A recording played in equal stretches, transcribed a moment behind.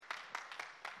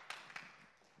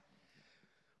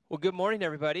Well, good morning,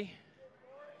 everybody.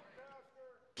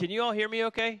 Can you all hear me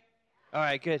okay? All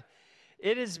right, good.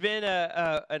 It has been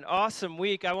an awesome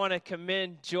week. I want to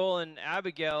commend Joel and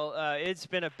Abigail. It's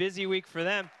been a busy week for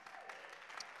them.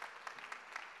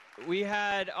 We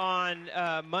had on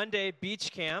Monday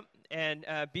beach camp, and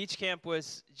beach camp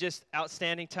was just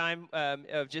outstanding time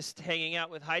of just hanging out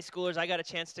with high schoolers. I got a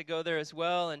chance to go there as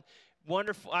well, and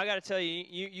wonderful. I got to tell you,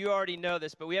 you already know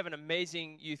this, but we have an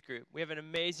amazing youth group. We have an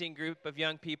amazing group of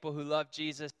young people who love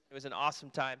Jesus. It was an awesome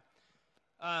time.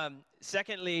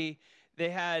 Secondly,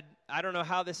 they had, I don't know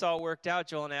how this all worked out,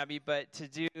 Joel and Abby, but to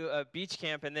do a beach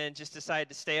camp and then just decide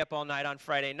to stay up all night on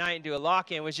Friday night and do a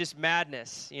lock-in was just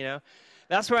madness, you know.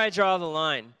 That's where I draw the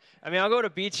line. I mean, I'll go to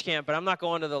beach camp, but I'm not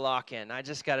going to the lock-in. I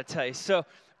just got to tell you.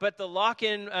 But the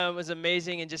lock-in was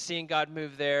amazing and just seeing God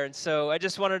move there. And so I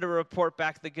just wanted to report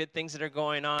back the good things that are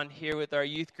going on here with our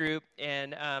youth group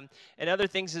and other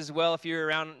things as well. If you're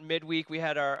around midweek, we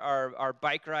had our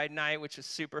bike ride night, which was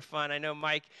super fun. I know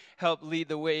Mike helped lead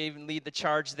the wave and lead the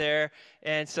charge there.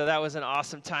 And so that was an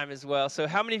awesome time as well. So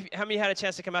how many had a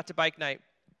chance to come out to bike night?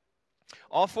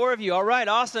 All four of you. All right,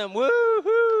 awesome.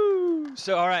 Woo-hoo!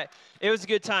 So, all right, it was a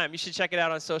good time. You should check it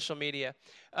out on social media.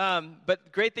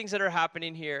 But great things that are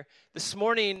happening here. This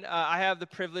morning, I have the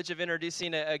privilege of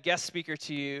introducing a guest speaker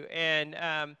to you.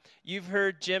 And you've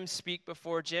heard Jim speak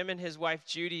before. Jim and his wife,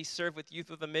 Judy, serve with Youth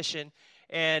with a Mission.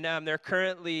 And they're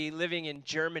currently living in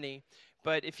Germany.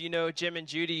 But if you know Jim and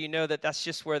Judy, you know that that's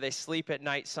just where they sleep at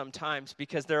night sometimes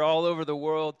because they're all over the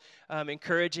world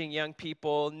encouraging young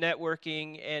people,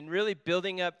 networking, and really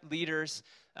building up leaders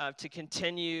to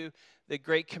continue the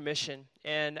Great Commission.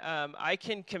 And I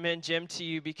can commend Jim to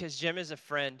you because Jim is a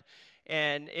friend.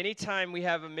 And anytime we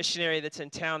have a missionary that's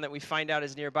in town that we find out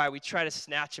is nearby, we try to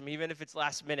snatch him, even if it's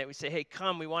last minute. We say, hey,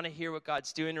 come, we want to hear what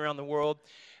God's doing around the world.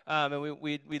 And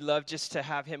we'd love just to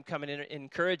have him come and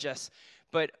encourage us.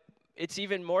 But it's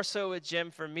even more so with Jim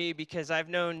for me because I've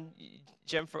known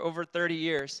Jim for over 30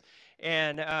 years.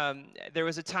 And there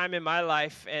was a time in my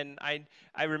life, and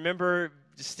I remember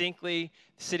distinctly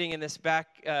sitting in this back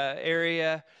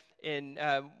area in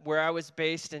where I was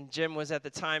based, and Jim was at the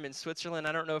time in Switzerland.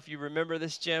 I don't know if you remember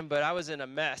this, Jim, but I was in a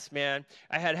mess, man.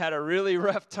 I had a really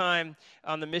rough time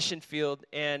on the mission field,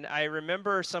 and I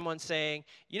remember someone saying,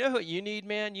 you know what you need,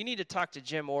 man? You need to talk to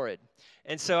Jim Orred.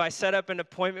 And so I set up an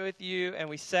appointment with you, and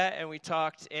we sat and we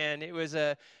talked, and it was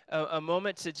a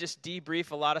moment to just debrief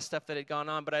a lot of stuff that had gone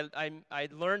on. But I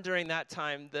learned during that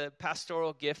time the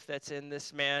pastoral gift that's in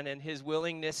this man and his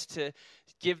willingness to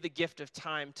give the gift of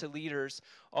time to leaders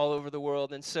all over the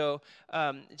world. And so,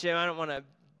 Jim, I don't want to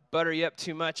butter you up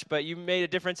too much, but you made a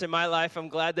difference in my life. I'm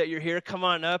glad that you're here. Come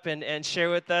on up and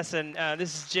share with us. And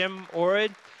this is Jim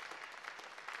Orred.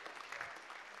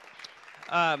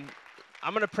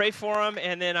 I'm going to pray for him,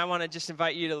 and then I want to just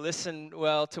invite you to listen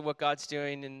well to what God's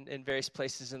doing in various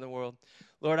places in the world.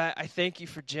 Lord, I thank you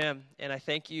for Jim, and I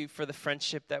thank you for the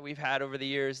friendship that we've had over the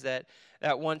years, that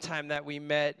one time that we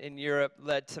met in Europe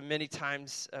led to many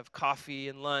times of coffee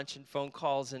and lunch and phone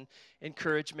calls and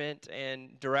encouragement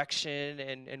and direction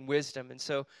and wisdom. And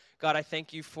so, God, I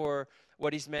thank you for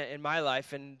what he's meant in my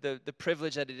life and the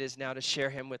privilege that it is now to share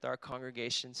him with our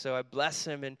congregation. So I bless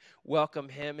him and welcome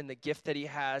him and the gift that he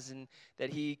has and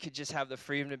that he could just have the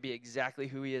freedom to be exactly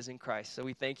who he is in Christ. So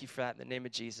we thank you for that in the name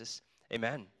of Jesus.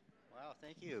 Amen. Wow,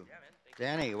 thank you. Yeah, man. Thank you.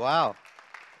 Danny, wow.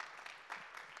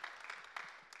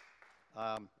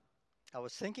 I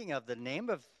was thinking of the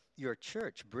name of your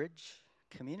church, Bridge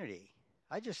Community.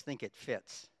 I just think it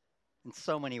fits in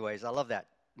so many ways. I love that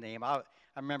name. I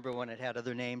remember when it had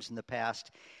other names in the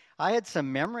past. I had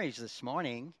some memories this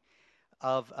morning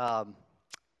of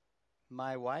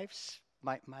my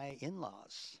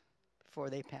in-laws before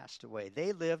they passed away.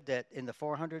 They lived in the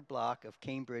 400 block of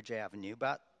Cambridge Avenue,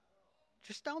 about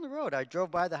just down the road. I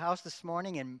drove by the house this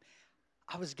morning, and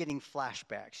I was getting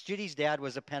flashbacks. Judy's dad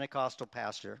was a Pentecostal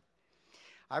pastor.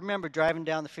 I remember driving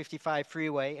down the 55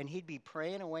 freeway, and he'd be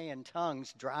praying away in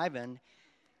tongues driving.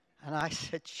 And I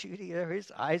said, Judy, are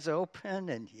his eyes open?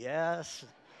 And yes,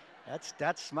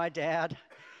 that's my dad.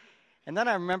 And then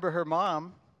I remember her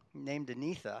mom, named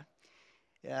Anitha.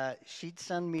 She'd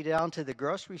send me down to the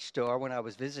grocery store when I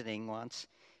was visiting once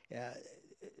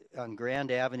on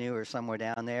Grand Avenue or somewhere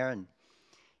down there.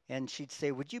 And she'd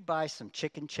say, would you buy some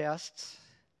chicken chests?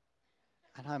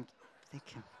 And I'm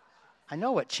thinking, I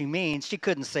know what she means. She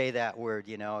couldn't say that word,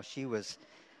 you know. She was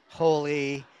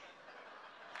holy,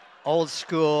 old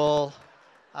school.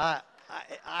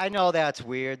 I know that's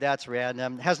weird. That's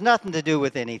random. It has nothing to do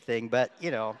with anything. But,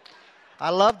 you know, I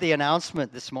love the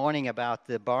announcement this morning about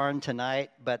the barn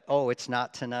tonight. But, oh, it's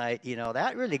not tonight. You know,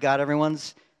 that really got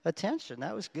everyone's attention.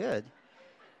 That was good.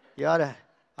 You ought to.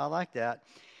 I like that.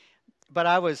 But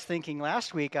I was thinking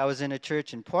last week I was in a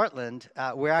church in Portland.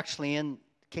 We're actually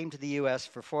came to the U.S.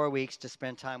 for 4 weeks to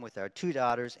spend time with our 2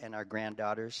 daughters and our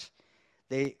granddaughters.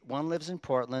 One lives in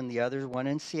Portland, the other one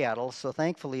in Seattle. So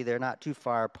thankfully they're not too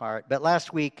far apart. But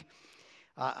last week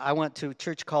I went to a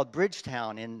church called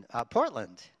Bridgetown in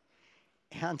Portland,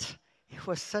 and it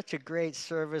was such a great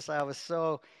service. I was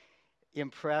so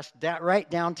impressed. That right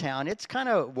downtown. It's kind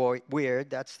of weird.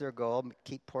 That's their goal.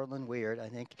 Keep Portland weird, I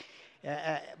think.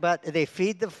 But they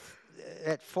feed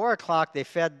at 4 o'clock. They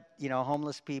fed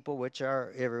homeless people, which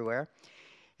are everywhere.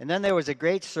 And then there was a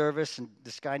great service, and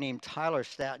this guy named Tyler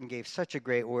Staton gave such a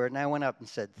great word. And I went up and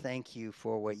said, "Thank you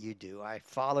for what you do. I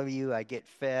follow you. I get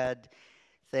fed.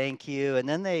 Thank you." And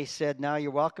then they said, "Now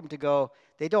you're welcome to go."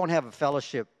 They don't have a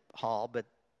fellowship hall, but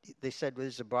they said, "Well,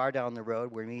 there's a bar down the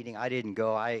road. We're meeting." I didn't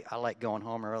go. I like going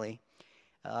home early.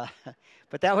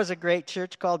 But that was a great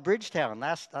church called Bridgetown.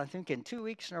 I think in 2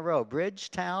 weeks in a row,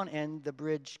 Bridgetown and the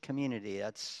Bridge community.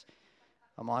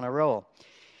 I'm on a roll.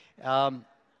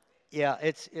 Yeah,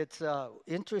 it's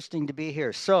interesting to be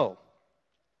here. So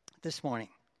this morning,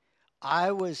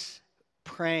 I was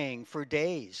praying for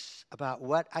days about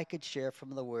what I could share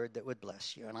from the Word that would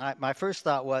bless you. And my first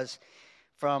thought was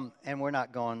and we're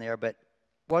not going there, but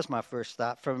was my first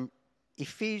thought, from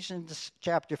Ephesians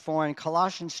chapter 4 and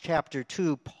Colossians chapter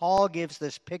 2, Paul gives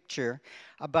this picture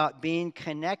about being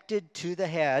connected to the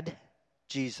head,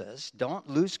 Jesus. Don't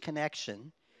lose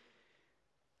connection.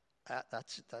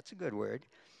 That's a good word.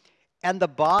 And the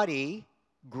body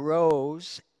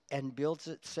grows and builds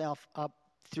itself up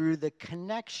through the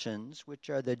connections,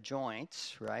 which are the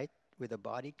joints, right, where the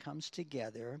body comes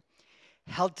together,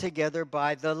 held together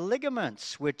by the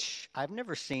ligaments, which I've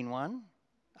never seen one.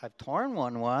 I've torn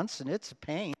one once, and it's a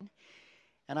pain.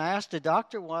 And I asked a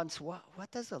doctor once,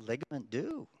 what does a ligament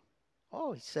do?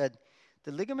 Oh, he said,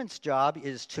 the ligament's job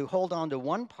is to hold on to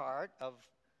one part of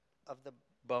the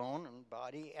bone and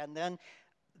body, and then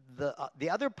the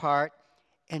other part,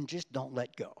 and just don't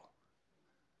let go.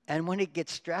 And when it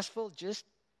gets stressful, just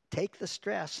take the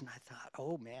stress. And I thought,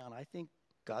 oh man, I think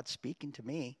God's speaking to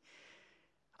me.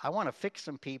 I want to fix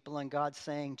some people, and God's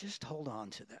saying, just hold on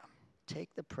to them.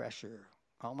 Take the pressure.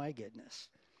 Oh my goodness.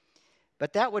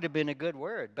 But that would have been a good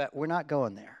word, but we're not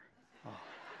going there. Oh.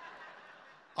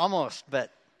 Almost,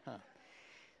 but.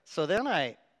 So then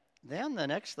the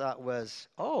next thought was,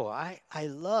 I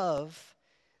love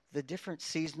the different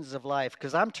seasons of life,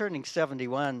 because I'm turning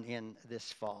 71 in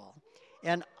this fall.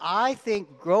 And I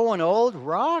think growing old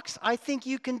rocks. I think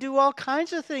you can do all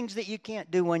kinds of things that you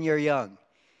can't do when you're young.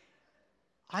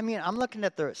 I mean, I'm looking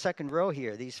at the second row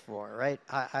here, these 4, right?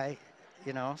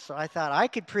 So I thought I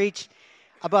could preach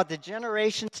about the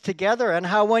generations together and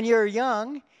how when you're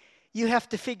young, you have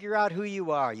to figure out who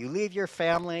you are. You leave your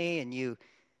family and you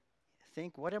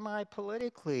think, what am I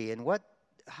politically? And what's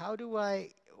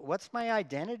my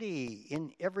identity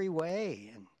in every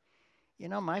way? And,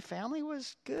 my family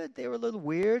was good. They were a little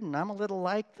weird, and I'm a little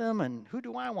like them. And who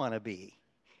do I want to be?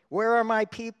 Where are my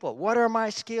people? What are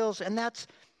my skills? And that's,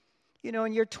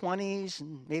 in your 20s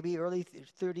and maybe early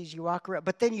 30s, you walk around.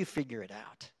 But then you figure it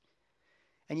out.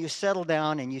 And you settle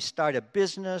down and you start a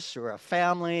business or a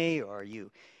family, or you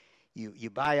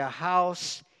buy a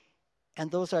house.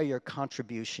 And those are your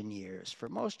contribution years. For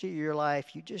most of your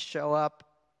life, you just show up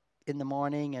in the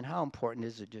morning, and how important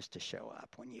is it just to show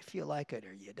up when you feel like it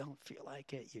or you don't feel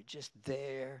like it? You're just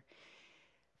there.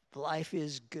 Life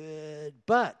is good.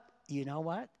 But you know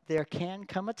what? There can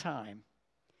come a time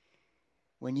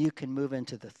when you can move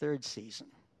into the third season,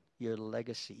 your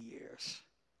legacy years,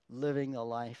 living a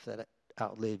life that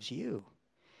outlives you.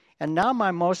 And now my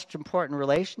most important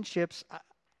relationships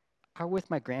are with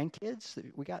my grandkids.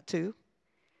 We got 2.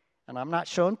 And I'm not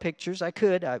showing pictures. I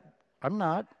could. I'm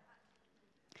not.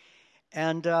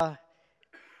 And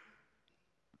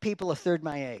people a third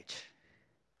my age.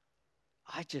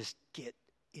 I just get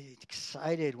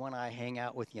excited when I hang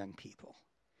out with young people.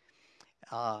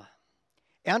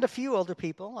 And a few older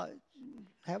people. I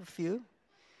have a few.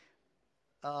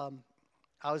 I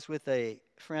was with a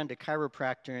friend, a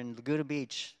chiropractor in Laguna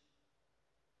Beach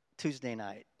Tuesday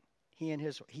night.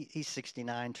 He's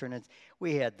 69,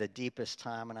 we had the deepest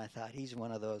time, and I thought, he's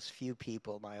one of those few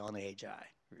people my own age I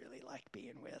really like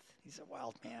being with. He's a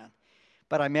wild man.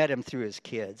 But I met him through his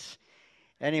kids.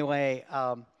 Anyway,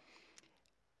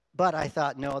 but I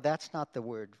thought, no, that's not the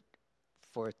word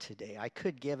for today. I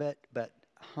could give it, but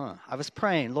I was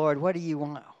praying, Lord, what do you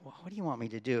want me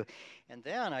to do? And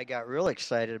then I got real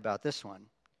excited about this one.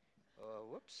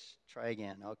 Try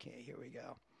again. Okay, here we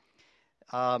go.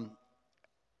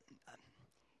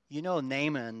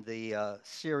 Naaman, the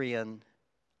Syrian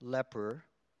leper,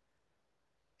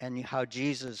 and how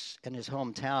Jesus in his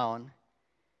hometown,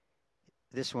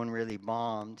 this one really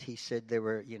bombed. He said there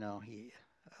were,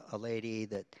 a lady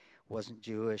that wasn't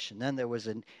Jewish, and then there was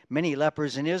many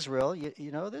lepers in Israel.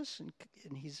 You know this?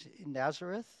 And he's in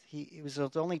Nazareth. It was the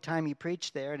only time he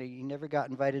preached there, and he never got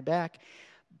invited back.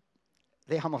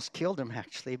 They almost killed him,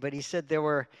 actually. But he said there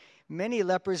were many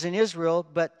lepers in Israel,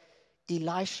 but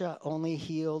Elisha only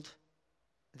healed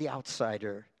the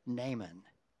outsider, Naaman.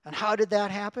 And how did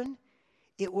that happen?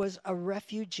 It was a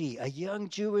refugee, a young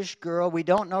Jewish girl, we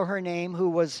don't know her name, who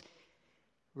was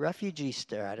refugee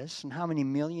status. And how many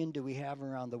million do we have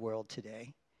around the world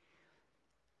today?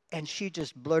 And she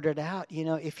just blurted out,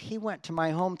 if he went to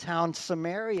my hometown,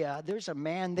 Samaria, there's a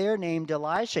man there named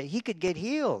Elisha. He could get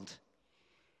healed.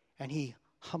 And he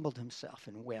humbled himself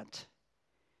and went,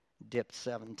 dipped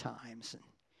 7 times.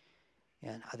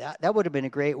 And that would have been a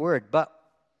great word, but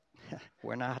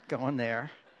we're not going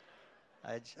there.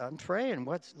 I'm praying,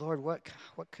 Lord, what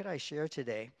could I share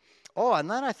today? Oh, and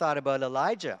then I thought about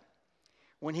Elijah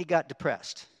when he got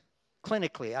depressed.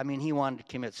 Clinically, he wanted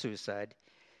to commit suicide.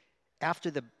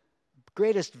 After the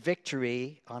greatest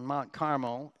victory on Mount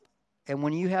Carmel, and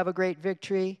when you have a great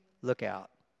victory, look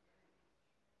out.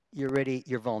 You're ready,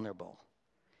 you're vulnerable.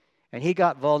 And he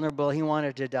got vulnerable. He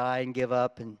wanted to die and give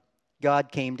up, and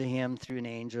God came to him through an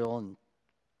angel, and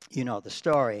you know the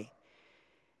story.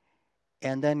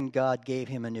 And then God gave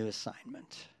him a new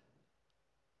assignment.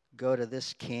 Go to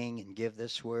this king and give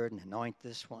this word and anoint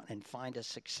this one and find a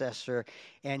successor.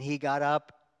 And he got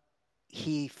up.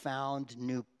 He found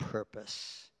new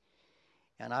purpose.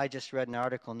 And I just read an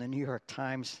article in the New York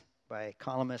Times by a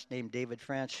columnist named David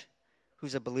French,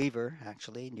 who's a believer,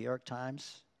 actually, New York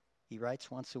Times. He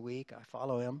writes once a week. I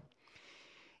follow him.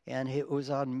 And it was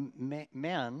on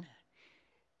men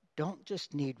don't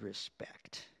just need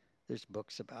respect. There's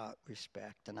books about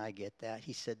respect, and I get that.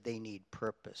 He said they need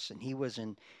purpose. And he was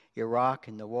in Iraq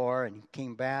in the war, and he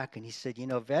came back, and he said,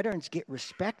 veterans get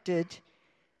respected,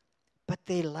 but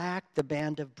they lack the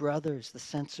band of brothers, the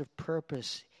sense of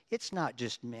purpose. It's not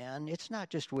just men. It's not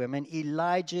just women.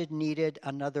 Elijah needed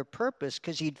another purpose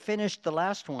because he'd finished the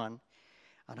last one.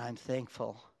 And I'm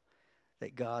thankful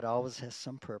that God always has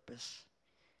some purpose.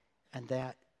 And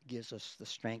that gives us the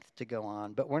strength to go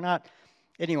on. But we're not,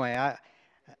 anyway,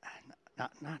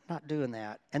 not doing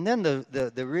that. And then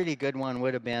the really good one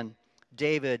would have been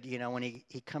David, when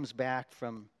he comes back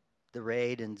from the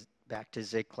raid and back to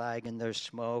Ziklag, and there's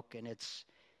smoke, and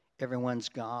everyone's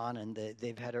gone, and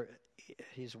they've had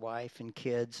his wife and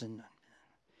kids and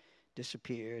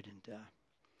disappeared, and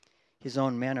his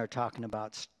own men are talking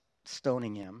about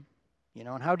stoning him,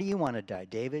 and how do you want to die,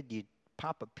 David? Do you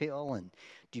pop a pill, and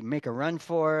do you make a run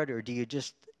for it, or do you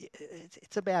just,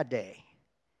 it's a bad day.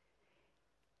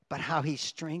 But how he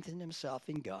strengthened himself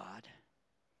in God.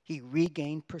 He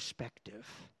regained perspective.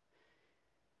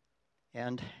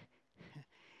 And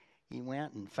he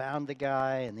went and found the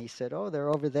guy, and he said, oh, they're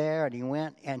over there. And he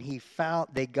went, and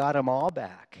they got them all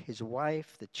back. His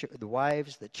wife, the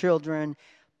wives, the children,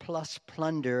 plus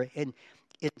plunder. And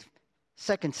in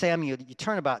 2 Samuel, you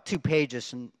turn about 2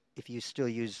 pages, and if you still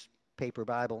use paper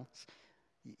Bibles,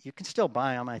 you can still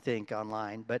buy them, I think,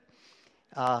 online. But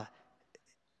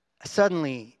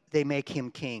suddenly, they make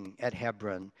him king at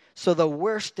Hebron. So the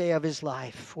worst day of his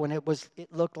life, when it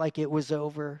looked like it was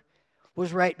over,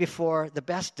 was right before the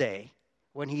best day,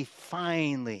 when he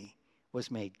finally was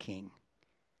made king.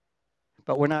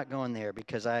 But we're not going there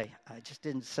because I just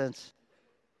didn't sense,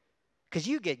 because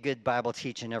you get good Bible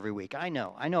teaching every week. I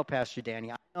know, Pastor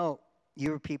Danny. I know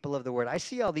you're people of the Word. I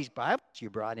see all these Bibles you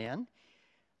brought in.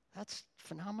 That's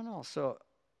phenomenal. So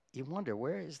you wonder,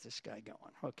 where is this guy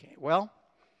going? Okay, well,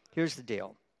 here's the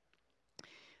deal.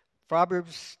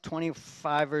 Proverbs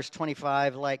 25, verse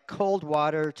 25, like cold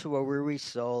water to a weary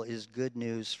soul is good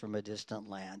news from a distant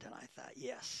land. And I thought,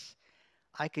 yes,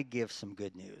 I could give some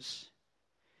good news.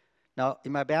 Now,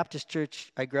 in my Baptist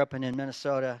church I grew up in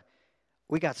Minnesota,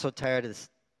 we got so tired of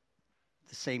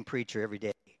the same preacher every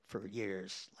day for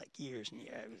years, like years and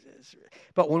years.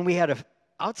 But when we had an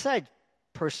outside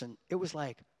person, it was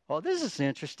like, oh, this is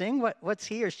interesting. What's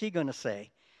he or she going to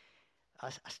say? I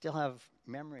still have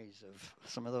memories of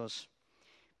some of those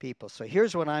people. So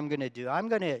here's what I'm going to do. I'm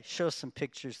going to show some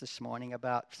pictures this morning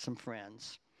about some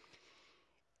friends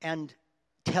and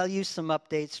tell you some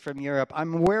updates from Europe.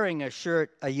 I'm wearing a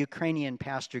shirt a Ukrainian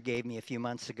pastor gave me a few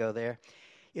months ago there.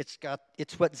 It's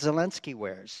what Zelensky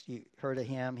wears. You heard of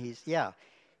him?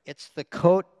 It's the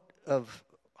coat of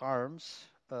arms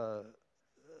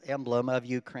emblem of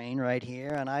Ukraine right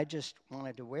here, and I just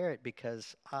wanted to wear it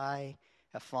because I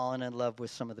have fallen in love with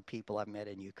some of the people I've met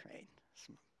in Ukraine,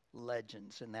 some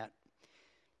legends in that.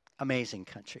 amazing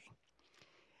country.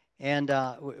 And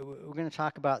we're going to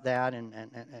talk about that and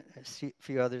see a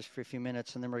few others for a few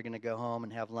minutes, and then we're going to go home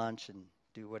and have lunch and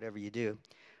do whatever you do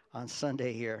on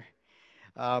Sunday here.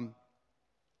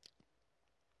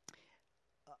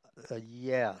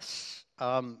 Yes.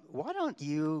 Why don't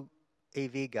you,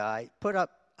 AV guy, put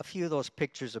up a few of those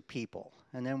pictures of people,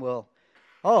 and then we'll...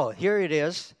 Oh, here it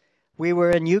is. We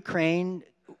were in Ukraine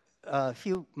a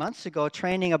few months ago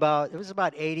training about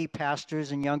 80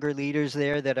 pastors and younger leaders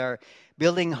there that are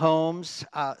building homes.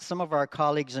 Some of our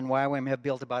colleagues in YWAM have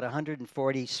built about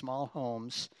 140 small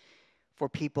homes for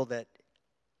people that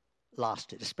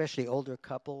lost it, especially older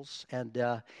couples.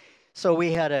 And so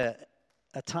we had a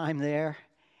time there,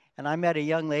 and I met a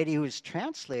young lady who was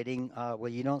translating. Well,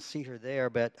 you don't see her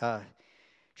there, but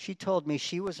she told me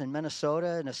she was in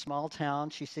Minnesota in a small town.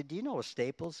 She said, "Do you know what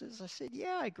Staples is?" I said,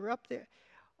 "Yeah, I grew up there."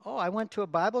 "Oh, I went to a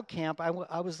Bible camp. I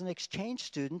was an exchange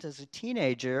student as a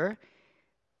teenager.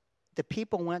 The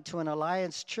people went to an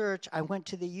Alliance church. I went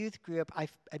to the youth group.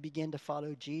 I began to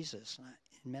follow Jesus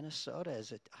in Minnesota.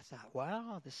 I thought,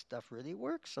 wow, this stuff really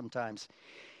works sometimes."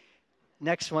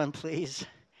 Next one, please.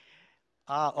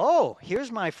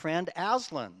 Here's my friend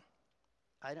Aslan.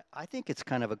 I think it's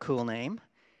kind of a cool name.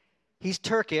 He's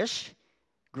Turkish,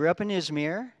 grew up in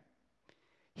Izmir.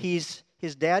 His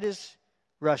dad is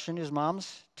Russian, his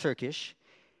mom's Turkish,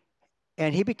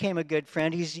 and he became a good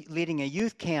friend. He's leading a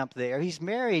youth camp there. He's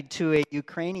married to a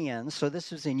Ukrainian, so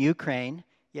this is in Ukraine.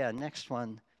 Yeah, next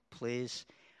one, please.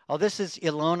 Oh, this is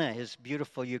Ilona, his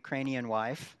beautiful Ukrainian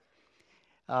wife.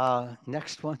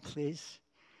 Next one, please.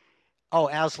 Oh,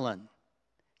 Aslan.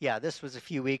 Yeah, this was a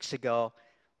few weeks ago.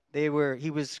 He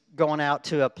was going out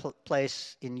to a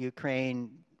place in Ukraine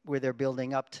where they're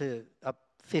building up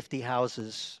 50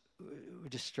 houses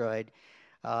destroyed.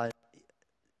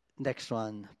 Next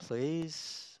one,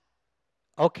 please.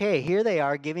 Okay, here they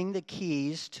are giving the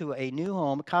keys to a new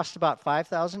home. It cost about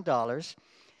 $5,000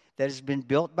 that has been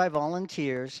built by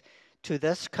volunteers to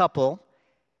this couple.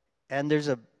 And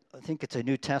I think it's a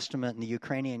New Testament in the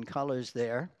Ukrainian colors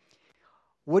there.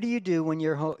 What do you do when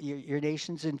your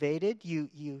nation's invaded?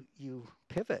 You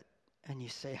pivot and you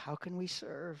say, how can we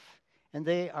serve? And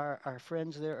our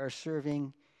friends there are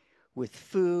serving with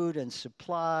food and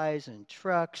supplies and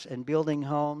trucks and building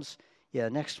homes. Yeah,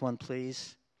 next one,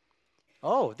 please.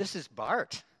 Oh, this is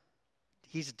Bart.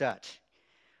 He's Dutch.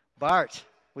 Bart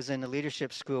was in a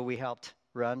leadership school we helped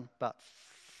run about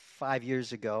 5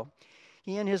 years ago.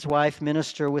 He and his wife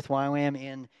minister with YWAM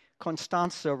in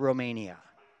Constanța, Romania.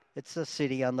 It's a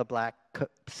city on the Black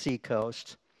Sea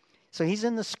coast. So he's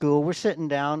in the school. We're sitting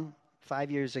down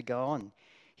 5 years ago, and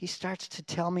he starts to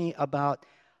tell me about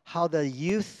how the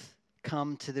youth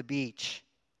come to the beach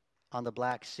on the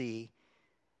Black Sea,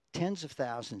 tens of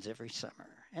thousands every summer.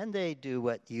 And they do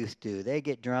what youth do. They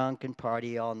get drunk and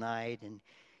party all night. And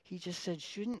he just said,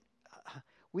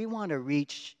 we want to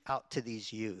reach out to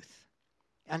these youth.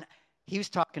 And he was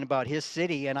talking about his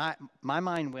city, and my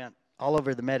mind went all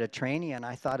over the Mediterranean.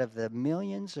 I thought of the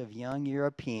millions of young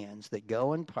Europeans that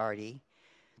go and party,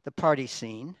 the party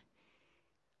scene.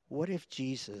 What if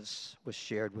Jesus was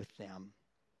shared with them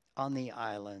on the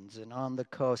islands and on the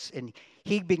coast? And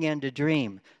he began to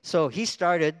dream. So he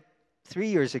started 3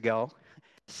 years ago,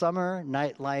 Summer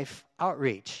Nightlife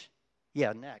Outreach.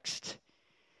 Yeah, next.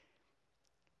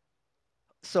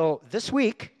 So this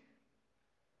week,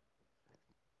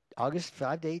 August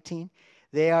 5 to 18,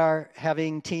 they are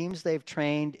having teams they've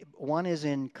trained. One is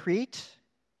in Crete,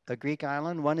 a Greek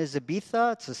island. One is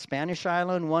Ibiza, it's a Spanish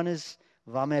island. One is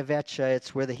Vâmea,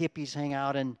 it's where the hippies hang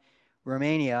out in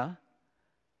Romania.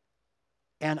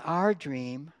 And our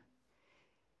dream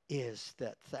is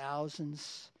that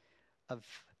thousands of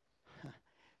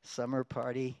summer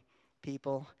party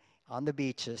people on the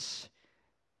beaches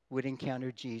would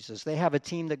encounter Jesus. They have a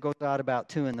team that goes out about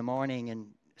 2 in the morning and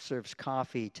serves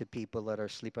coffee to people that are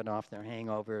sleeping off their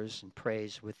hangovers and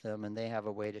prays with them, and they have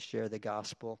a way to share the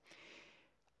gospel.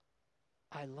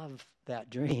 I love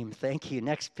that dream. Thank you.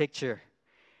 Next picture.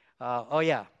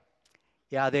 Yeah,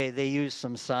 they use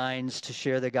some signs to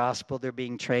share the gospel. They're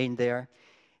being trained there.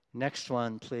 Next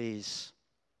one, please.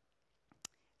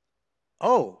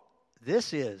 Oh,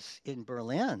 this is in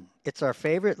Berlin. It's our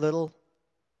favorite little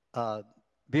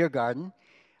beer garden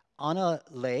on a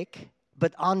lake.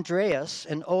 But Andreas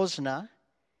and Ozna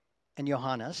and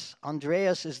Johannes,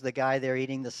 Andreas is the guy there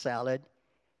eating the salad.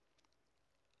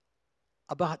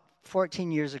 About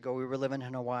 14 years ago, we were living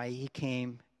in Hawaii. He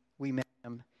came, we met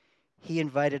him. He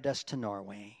invited us to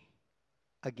Norway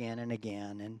again and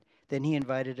again. And then he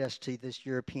invited us to this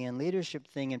European leadership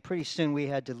thing. And pretty soon we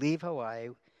had to leave Hawaii.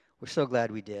 We're so glad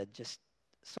we did. Just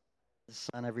so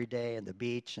the sun every day and the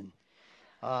beach, and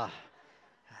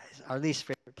it's our least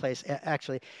favorite place,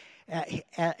 actually.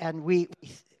 And we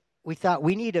thought,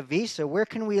 we need a visa. Where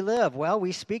can we live? Well,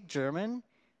 we speak German.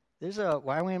 There's a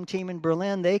YWAM team in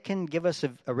Berlin. They can give us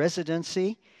a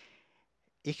residency.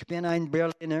 Ich bin ein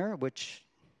Berliner, which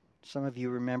some of you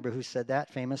remember who said that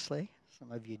famously.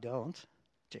 Some of you don't.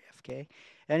 JFK.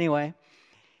 Anyway,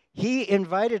 he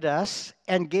invited us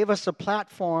and gave us a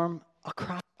platform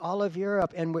across all of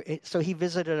Europe. And so he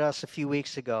visited us a few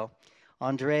weeks ago,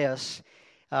 Andreas.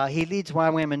 He leads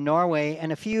YWAM in Norway.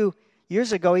 And a few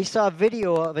years ago, he saw a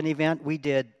video of an event we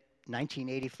did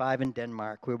 1985 in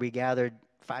Denmark, where we gathered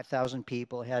 5,000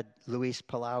 people, had Luis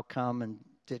Palau come and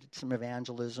did some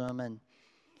evangelism. And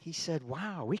he said,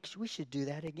 wow, we should do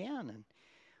that again. And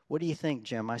what do you think,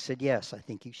 Jim? I said, yes, I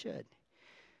think you should.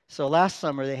 So last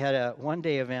summer, they had a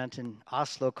one-day event in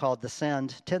Oslo called The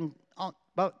Send.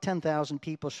 About 10,000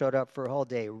 people showed up for a whole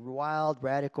day. Wild,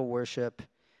 radical worship.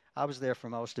 I was there for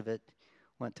most of it.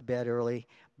 Went to bed early.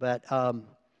 But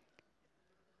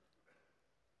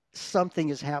something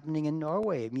is happening in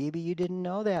Norway. Maybe you didn't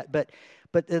know that. But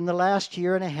in the last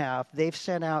year and a half, they've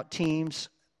sent out teams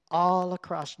all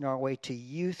across Norway to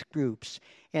youth groups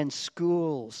and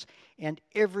schools. And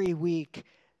every week,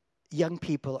 young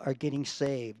people are getting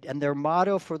saved. And their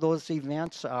motto for those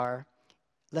events are,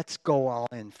 let's go all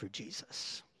in for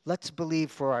Jesus. Let's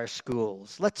believe for our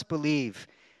schools. Let's believe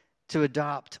to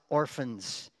adopt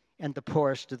orphans and the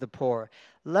poorest of the poor.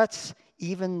 Let's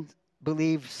even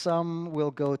believe some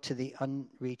will go to the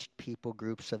unreached people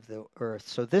groups of the earth.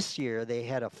 So this year they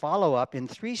had a follow-up in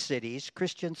 3 cities,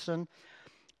 Kristiansand,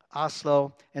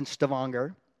 Oslo, and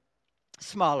Stavanger.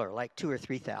 Smaller, like 2,000 or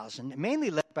 3,000, mainly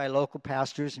led by local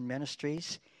pastors and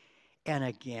ministries. And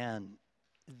again,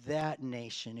 that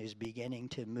nation is beginning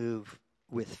to move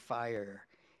with fire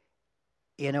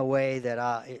in a way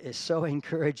that is so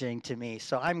encouraging to me.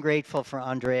 So I'm grateful for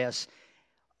Andreas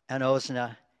and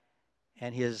Osna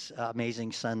and his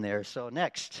amazing son there. So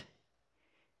next.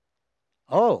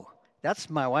 Oh, that's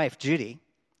my wife, Judy.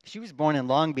 She was born in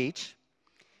Long Beach.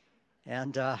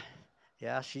 And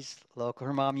yeah, she's local.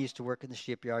 Her mom used to work in the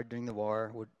shipyard during the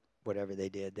war, whatever they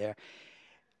did there.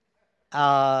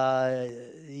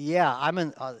 Yeah, I'm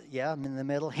in the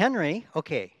middle. Henry,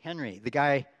 the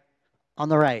guy on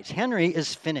the right. Henry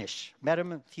is Finnish. Met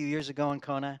him a few years ago in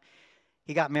Kona.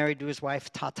 He got married to his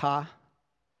wife, Tata.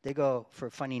 They go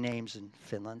for funny names in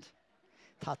Finland.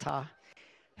 Tata,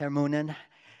 Hermunen.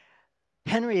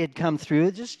 Henry had come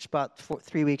through just about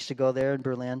 3 weeks ago there in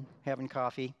Berlin, having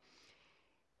coffee.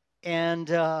 And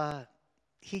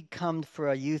he'd come for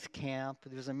a youth camp.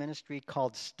 There was a ministry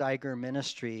called Steiger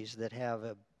Ministries that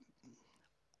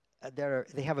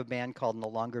they have a band called No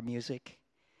Longer Music,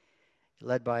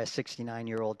 led by a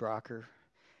 69-year-old rocker.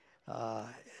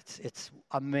 It's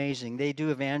amazing. They do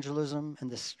evangelism in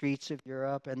the streets of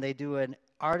Europe, and they do an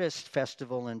artist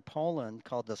festival in Poland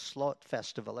called the Slot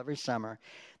Festival every summer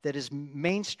that is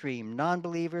mainstream.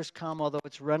 Non-believers come, although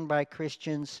it's run by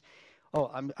Christians. Oh,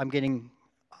 I'm getting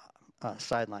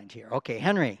sidelined here. Okay,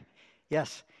 Henry.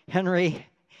 Yes, Henry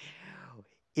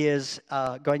is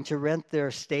going to rent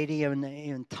their stadium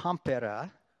in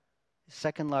Tampere,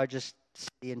 second largest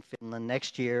city in Finland,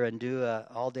 next year and do an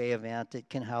all-day event that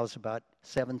can house about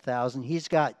 7,000. He's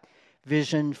got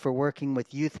vision for working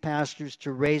with youth pastors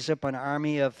to raise up an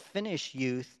army of Finnish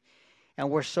youth, and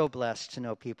we're so blessed to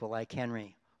know people like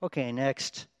Henry. Okay,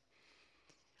 next.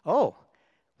 Oh,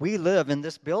 we live in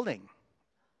this building.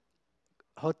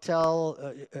 Hotel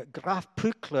Graf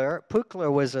Pückler.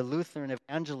 Pückler was a Lutheran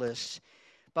evangelist.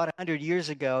 About 100 years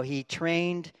ago, he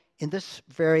trained in this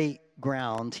very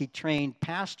ground. He trained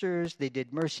pastors. They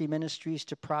did mercy ministries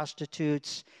to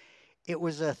prostitutes. It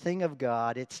was a thing of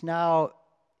God. It's now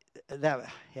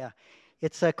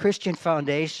it's a Christian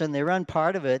foundation. They run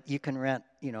part of it. You can rent,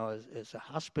 as a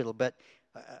hospital, but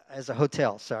as a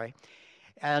hotel. Sorry,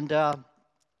 and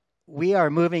we are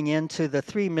moving into the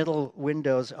 3 middle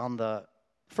windows on the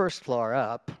first floor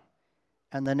up,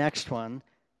 and the next one,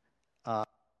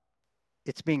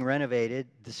 it's being renovated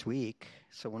this week.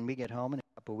 So when we get home in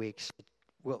a couple of weeks,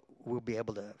 we'll be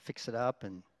able to fix it up,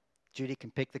 and Judy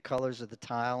can pick the colors of the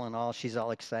tile and all. She's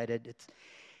all excited.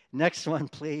 Next one,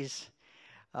 please.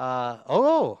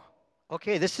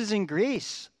 Okay, this is in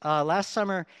Greece. Last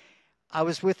summer, I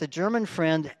was with a German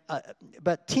friend,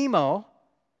 but Timos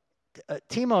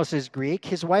is Greek.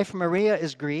 His wife Maria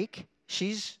is Greek.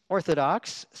 She's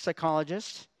Orthodox,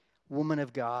 psychologist, woman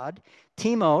of God.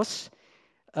 Timos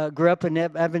grew up in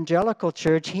an evangelical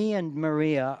church. He and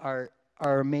Maria are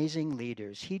amazing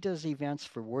leaders. He does events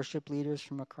for worship leaders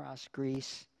from across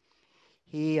Greece.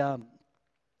 He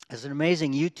has an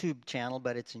amazing YouTube channel,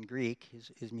 but it's in Greek,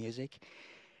 his music.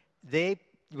 They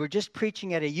were just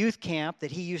preaching at a youth camp that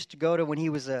he used to go to when he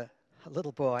was a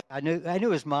little boy. I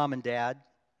knew his mom and dad,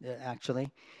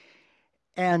 actually.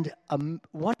 And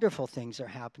wonderful things are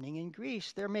happening in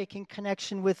Greece. They're making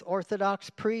connection with Orthodox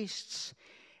priests.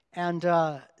 And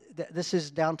this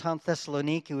is downtown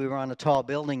Thessaloniki. We were on a tall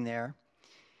building there.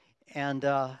 And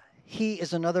he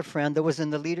is another friend that was in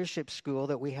the leadership school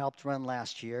that we helped run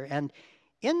last year. And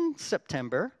in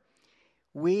September,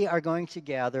 we are going to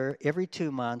gather every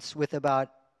 2 months with about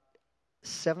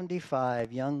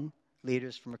 75 young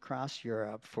leaders from across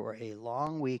Europe for a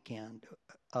long weekend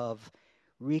of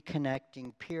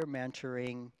reconnecting, peer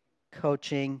mentoring,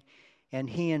 coaching, and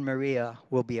he and Maria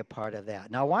will be a part of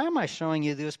that. Now, why am I showing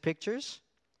you those pictures?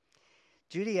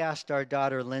 Judy asked our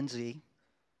daughter, Lindsay,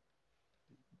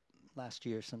 last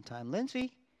year sometime,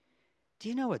 Lindsay, do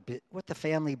you know what the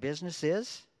family business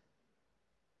is?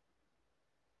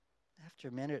 After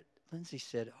a minute, Lindsay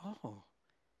said, oh,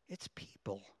 it's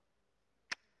people.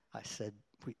 I said,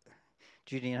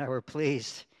 Judy and I were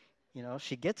pleased. You know,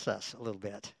 she gets us a little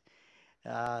bit.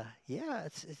 And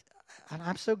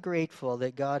I'm so grateful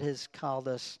that God has called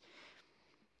us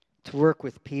to work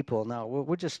with people. Now,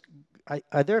 we'll just,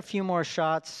 are there a few more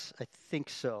shots? I think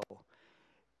so,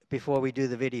 before we do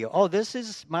the video. Oh, this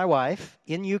is my wife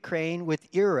in Ukraine with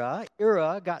Ira.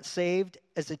 Ira got saved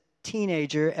as a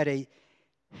teenager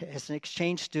as an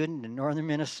exchange student in northern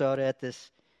Minnesota at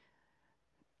this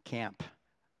camp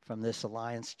from this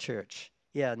Alliance Church.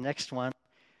 Yeah, next one.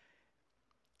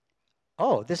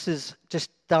 Oh, this is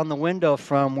just down the window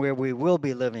from where we will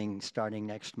be living starting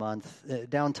next month,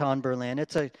 downtown Berlin.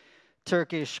 It's a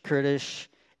Turkish, Kurdish,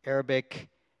 Arabic.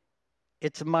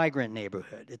 It's a migrant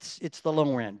neighborhood. It's the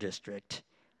low rent district.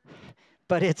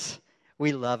 But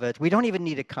we love it. We don't even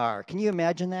need a car. Can you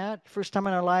imagine that? First time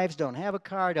in our lives, don't have a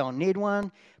car, don't need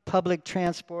one. Public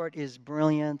transport is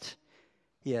brilliant.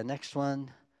 Yeah, next one,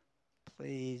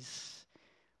 please.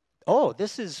 Oh,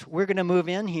 we're going to move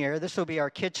in here. This will be our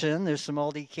kitchen. There's some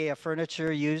old IKEA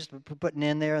furniture used, putting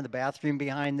in there, and the bathroom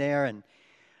behind there. And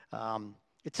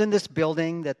it's in this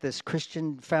building that this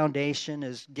Christian foundation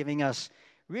is giving us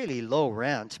really low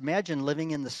rent. Imagine living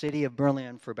in the city of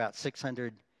Berlin for about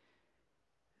 $600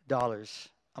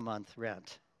 a month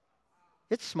rent.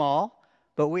 It's small,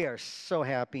 but we are so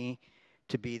happy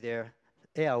to be there.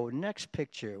 Yeah, well, next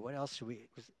picture. What else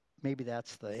maybe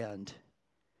that's the end.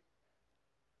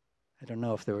 I don't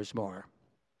know if there was more.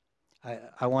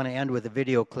 I want to end with a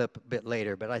video clip a bit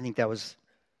later, but I think that was...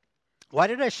 Why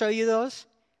did I show you those?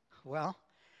 Well,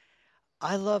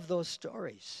 I love those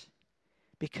stories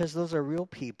because those are real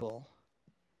people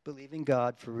believing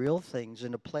God for real things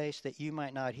in a place that you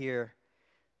might not hear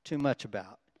too much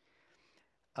about.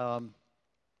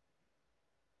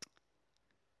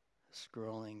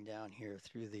 Scrolling down here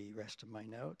through the rest of my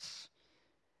notes.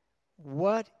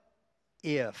 What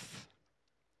if...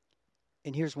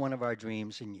 And here's one of our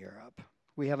dreams in Europe.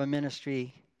 We have a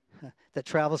ministry that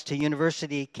travels to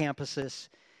university campuses.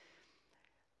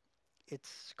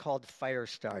 It's called Fire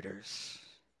Starters.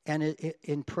 And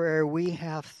in prayer, we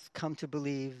have come to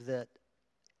believe that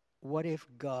what if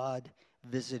God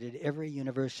visited every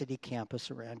university campus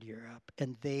around Europe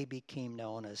and they became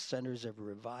known as centers of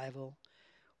revival,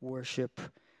 worship,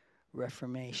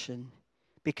 reformation?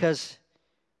 Because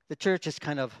the church has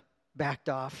kind of backed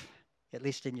off, at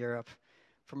least in Europe,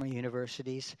 from our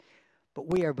universities, but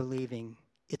we are believing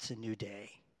it's a new day.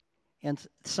 And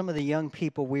some of the young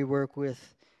people we work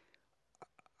with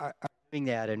are doing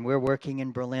that, and we're working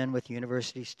in Berlin with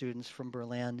university students from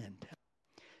Berlin, and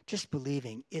just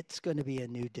believing it's going to be a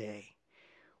new day.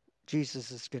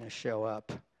 Jesus is going to show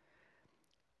up.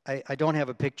 I don't have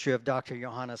a picture of Dr.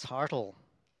 Johannes Hartl.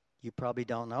 You probably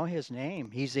don't know his name.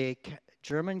 He's a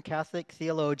German Catholic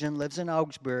theologian, lives in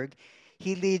Augsburg.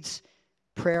 He leads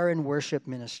prayer and worship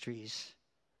ministries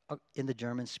in the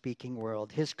German-speaking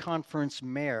world. His conference,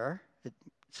 Mehr,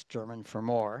 it's German for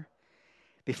more,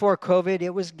 before COVID,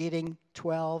 it was getting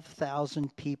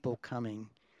 12,000 people coming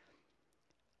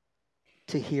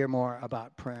to hear more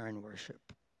about prayer and worship.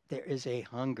 There is a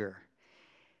hunger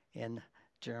in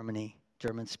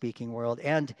German-speaking world.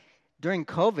 And during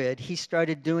COVID, he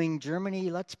started doing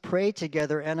Germany Let's Pray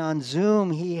Together, and on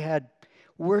Zoom, he had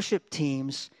worship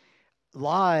teams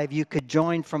live. You could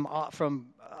join from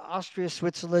Austria,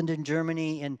 Switzerland, and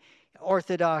Germany, and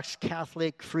Orthodox,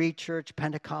 Catholic, Free Church,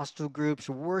 Pentecostal groups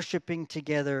worshiping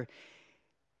together.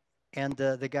 And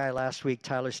the guy last week,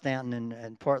 Tyler Stanton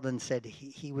in Portland, said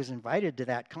he was invited to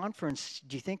that conference.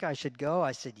 Do you think I should go?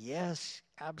 I said, yes,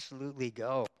 absolutely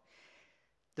go.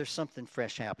 There's something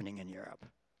fresh happening in Europe.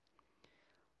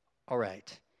 All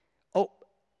right.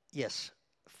 yes,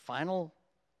 final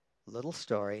little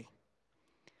story,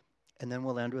 and then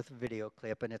we'll end with a video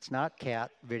clip. And it's not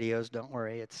cat videos, don't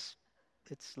worry, it's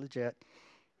legit.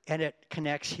 And it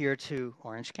connects here to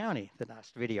Orange County, the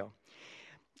last video.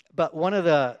 But one of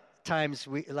the times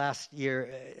last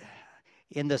year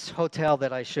in this hotel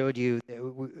that I showed you,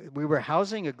 we were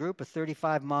housing a group of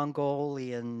 35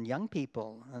 Mongolian young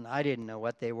people, and I didn't know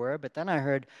what they were. But then I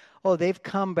heard, oh, they've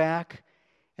come back,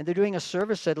 and they're doing a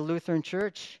service at a Lutheran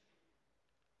church.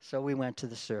 So we went to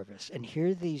the service, and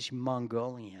here these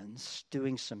Mongolians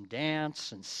doing some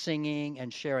dance and singing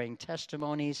and sharing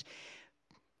testimonies.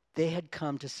 They had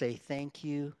come to say, thank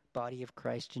you, Body of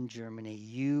Christ in Germany.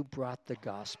 You brought the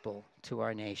gospel to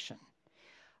our nation.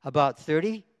 About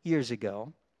 30 years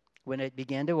ago, when it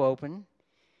began to open,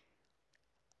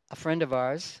 a friend of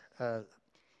ours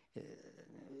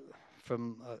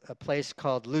from a place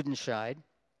called Ludenscheid,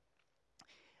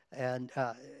 and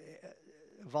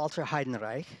Walter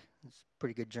Heidenreich, it's a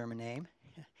pretty good German name,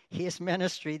 his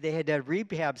ministry, they had a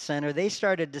rehab center. They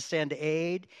started to send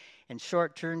aid and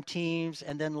short-term teams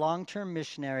and then long-term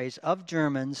missionaries of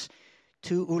Germans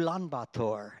to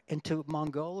Ulaanbaatar and to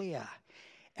Mongolia.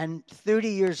 And 30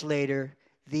 years later,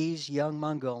 these young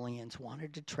Mongolians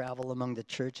wanted to travel among the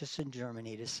churches in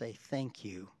Germany to say thank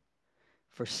you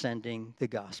for sending the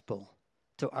gospel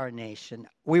to our nation.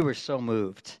 We were so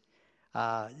moved.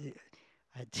 I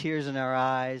had tears in our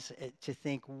eyes to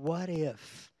think, what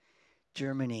if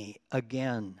Germany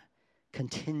again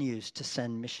continues to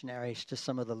send missionaries to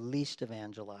some of the least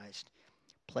evangelized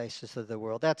places of the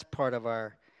world? That's part of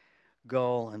our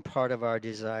goal and part of our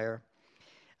desire.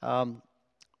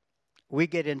 We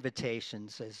get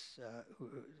invitations as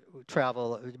we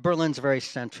travel. Berlin's very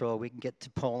central. We can get to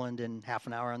Poland in half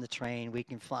an hour on the train. We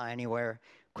can fly anywhere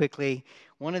quickly.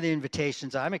 One of the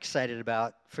invitations I'm excited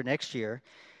about for next year,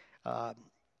 a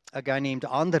guy named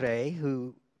Andrei,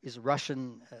 who is a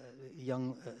Russian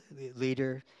young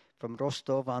leader from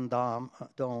Rostov-on-Don,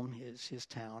 is his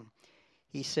town.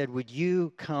 He said, would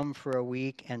you come for a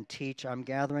week and teach? I'm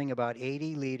gathering about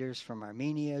 80 leaders from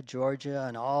Armenia, Georgia,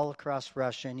 and all across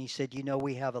Russia. And he said, you know,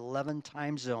 we have 11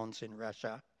 time zones in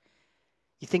Russia.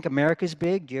 You think America's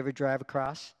big? Do you ever drive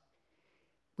across?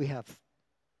 We have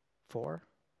 4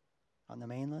 on the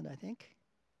mainland, I think.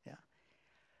 Yeah.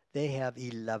 They have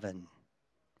 11.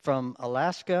 From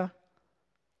Alaska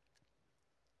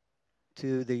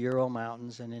to the Ural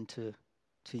Mountains and into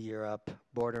Europe,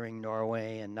 bordering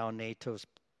Norway, and now NATO's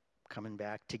coming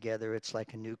back together. It's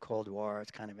like a new Cold War.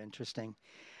 It's kind of interesting.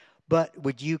 But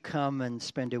would you come and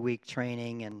spend a week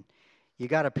training, and you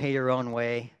got to pay your own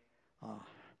way? Oh,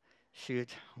 shoot.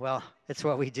 Well, it's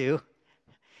what we do.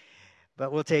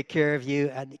 But we'll take care of you.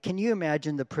 And can you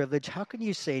imagine the privilege? How can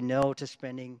you say no to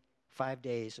spending 5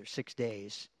 days or 6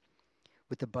 days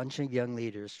with a bunch of young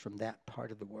leaders from that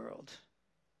part of the world?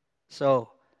 So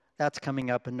that's coming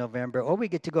up in November. Oh, we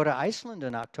get to go to Iceland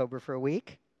in October for a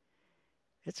week.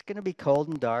 It's going to be cold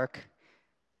and dark,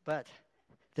 but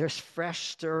there's fresh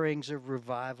stirrings of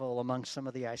revival among some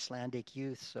of the Icelandic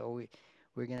youth. So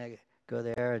we're going to go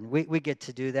there, and we get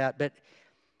to do that. But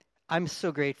I'm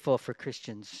so grateful for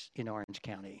Christians in Orange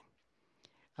County.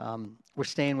 We're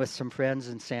staying with some friends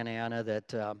in Santa Ana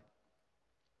that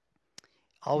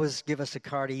always give us a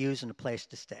car to use and a place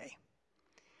to stay.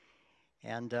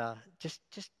 And just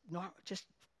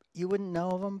you wouldn't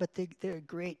know them, but they're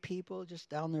great people just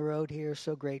down the road here.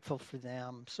 So grateful for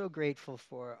them. So grateful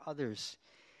for others,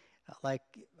 like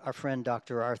our friend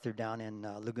Dr. Arthur down in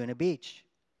Laguna Beach,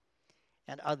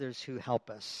 and others who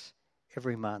help us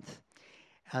every month.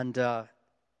 And what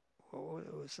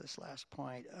was this last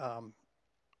point?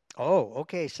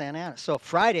 Santa Ana. So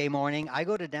Friday morning, I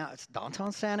go to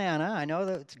downtown Santa Ana. I know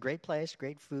that it's a great place,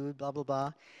 great food, blah, blah,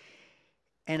 blah.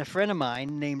 And a friend of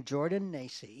mine named Jordan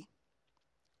Nacy,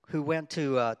 who went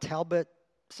to Talbot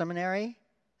Seminary,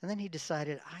 and then he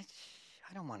decided,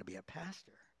 I don't want to be a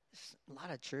pastor. There's a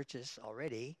lot of churches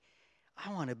already.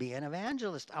 I want to be an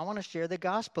evangelist. I want to share the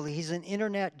gospel. He's an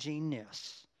internet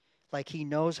genius. Like, he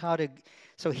knows how to.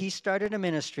 So he started a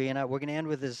ministry, and we're going to end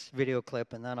with this video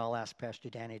clip, and then I'll ask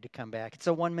Pastor Danny to come back. It's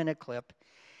a 1-minute clip.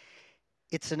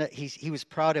 He was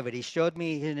proud of it. He showed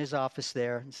me in his office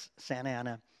there in Santa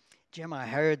Ana. Jim, I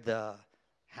heard the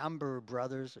Hamburg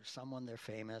brothers or someone, they're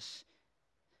famous,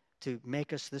 to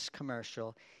make us this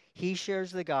commercial. He shares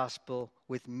the gospel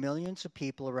with millions of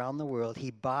people around the world.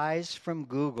 He buys from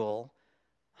Google.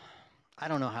 I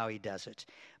don't know how he does it.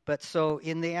 But so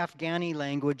in the Afghani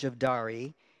language of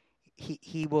Dari,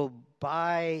 he will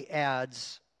buy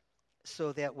ads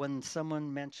so that when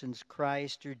someone mentions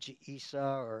Christ or Isa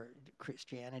or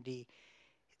Christianity,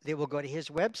 they will go to his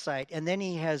website. And then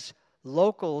he has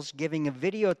locals giving a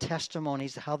video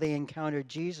testimonies of how they encountered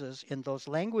Jesus in those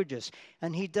languages.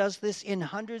 And he does this in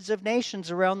hundreds of nations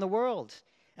around the world.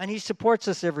 And he supports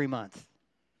us every month.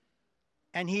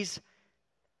 And he's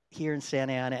here in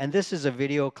Santa Ana. And this is a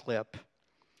video clip,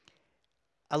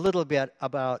 a little bit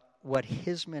about what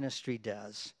his ministry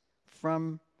does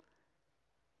from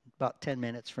about 10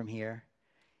 minutes from here,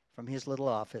 from his little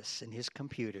office and his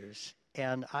computers.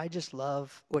 And I just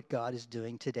love what God is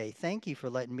doing today. Thank you for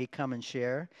letting me come and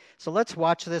share. So let's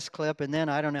watch this clip, and then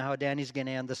I don't know how Danny's going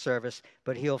to end the service,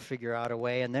 but he'll figure out a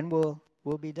way, and then we'll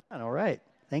be done. All right.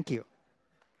 Thank you.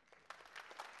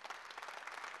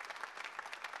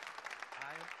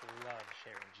 I love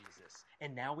sharing Jesus.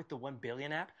 And now with the 1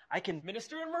 Billion app, I can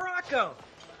minister in Morocco,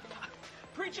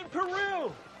 preach in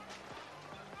Peru,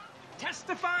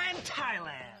 testify in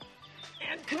Thailand,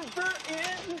 and convert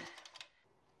in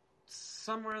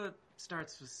somewhere that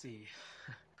starts with C.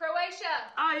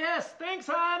 Croatia. Ah, yes. Thanks,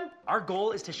 hon. Our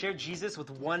goal is to share Jesus with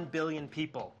 1 billion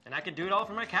people. And I can do it all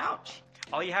from my couch.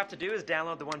 All you have to do is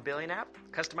download the 1 Billion app,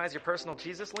 customize your personal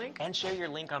Jesus link, and share your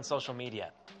link on social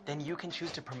media. Then you can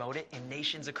choose to promote it in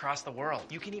nations across the world.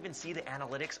 You can even see the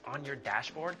analytics on your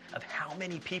dashboard of how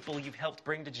many people you've helped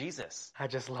bring to Jesus. I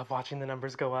just love watching the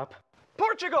numbers go up.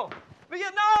 Portugal!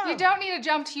 Vietnam! You don't need to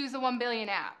jump to use the 1 Billion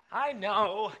app. I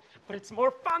know, but it's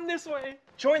more fun this way.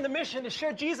 Join the mission to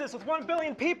share Jesus with 1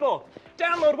 billion people.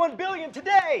 Download 1 billion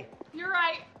today. You're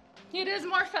right. It is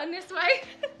more fun this way.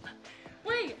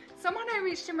 Wait, someone I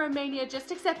reached in Romania just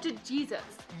accepted Jesus.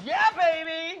 Yeah,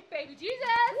 baby! Baby Jesus!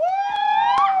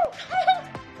 Woo!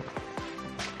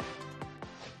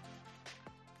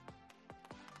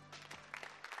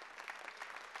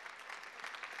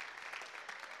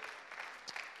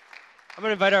 I'm going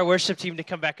to invite our worship team to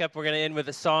come back up. We're going to end with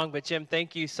a song. But Jim,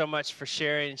 thank you so much for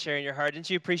sharing your heart.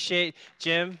 Didn't you appreciate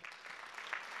Jim?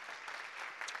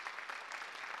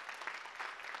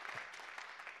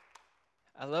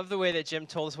 I love the way that Jim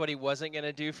told us what he wasn't going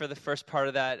to do for the first part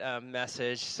of that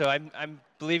message. So I'm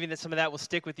believing that some of that will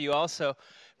stick with you also.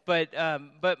 But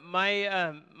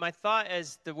my thought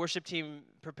as the worship team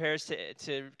prepares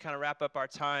to kind of wrap up our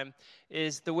time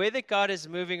is the way that God is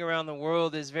moving around the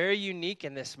world is very unique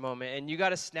in this moment, and you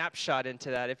got a snapshot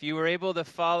into that. If you were able to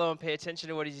follow and pay attention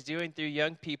to what he's doing through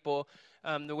young people,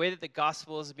 the way that the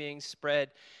gospel is being spread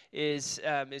is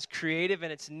creative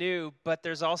and it's new, but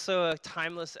there's also a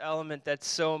timeless element that's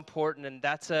so important, and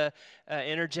that's a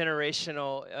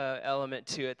intergenerational element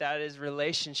to it. That is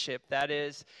relationship. That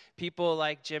is people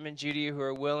like Jim and Judy who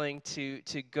are willing to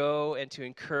go and to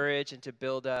encourage and to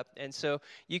build up. And so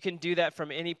you can do that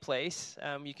from any place.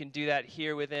 You can do that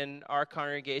here within our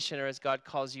congregation or as God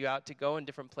calls you out to go in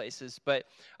different places. But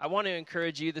I want to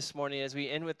encourage you this morning as we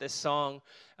end with this song.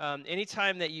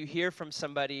 Anytime that you hear from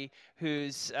somebody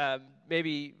who's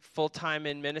maybe full-time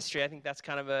in ministry, I think that's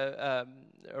kind of a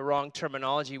wrong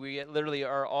terminology. We literally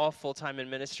are all full-time in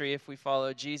ministry if we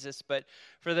follow Jesus. But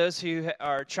for those who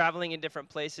are traveling in different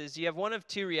places, you have one of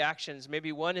two reactions.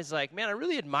 Maybe one is like, man, I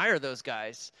really admire those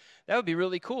guys. That would be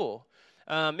really cool.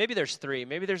 Maybe there's three.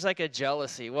 Maybe there's like a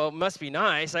jealousy. Well, it must be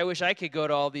nice. I wish I could go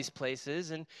to all these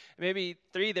places. And maybe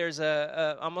three, there's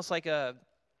almost like a,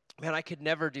 man, I could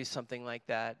never do something like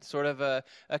that, sort of a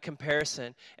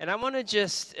comparison. And I want to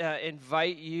just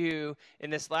invite you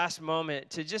in this last moment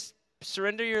to just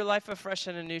surrender your life afresh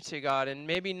and anew to God, and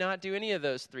maybe not do any of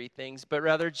those three things, but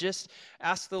rather just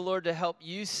ask the Lord to help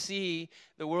you see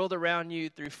the world around you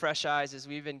through fresh eyes as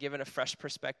we've been given a fresh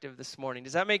perspective this morning.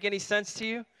 Does that make any sense to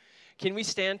you? Can we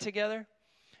stand together?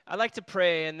 I'd like to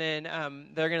pray, and then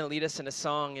they're going to lead us in a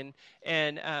song,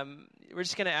 and we're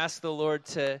just going to ask the Lord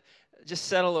to just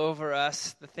settle over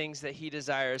us the things that he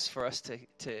desires for us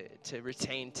to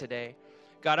retain today.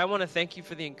 God, I want to thank you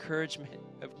for the encouragement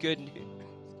of good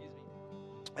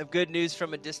news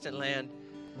from a distant land.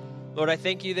 Lord, I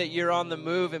thank you that you're on the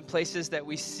move in places that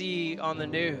we see on the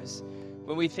news.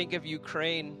 When we think of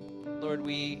Ukraine, Lord,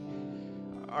 we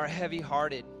are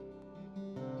heavy-hearted.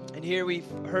 And here we've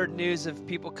heard news of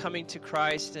people coming to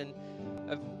Christ and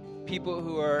of people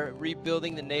who are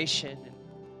rebuilding the nation,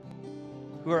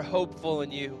 who are hopeful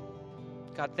in you.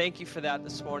 God, thank you for that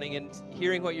this morning, and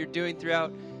hearing what you're doing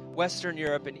throughout Western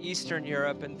Europe and Eastern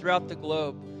Europe and throughout the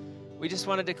globe. We just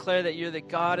want to declare that you're the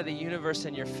God of the universe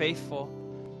and you're faithful.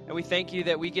 And we thank you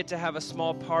that we get to have a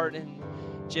small part in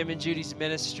Jim and Judy's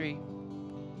ministry.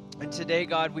 And today,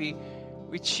 God, we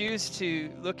choose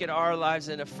to look at our lives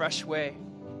in a fresh way,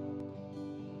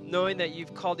 knowing that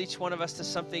you've called each one of us to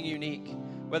something unique,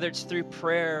 whether it's through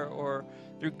prayer or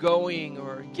through going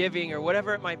or giving or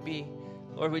whatever it might be.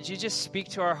 Lord, would you just speak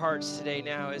to our hearts today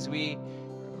now as we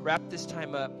wrap this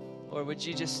time up? Lord, would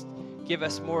you just give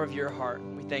us more of your heart.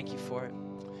 We thank you for it.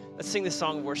 Let's sing this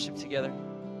song of worship together.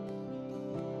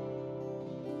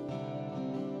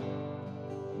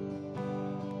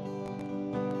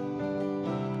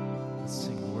 Let's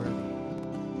sing worthy.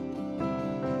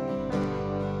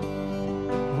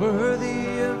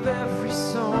 Worthy of every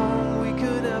song we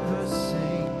could ever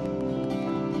sing.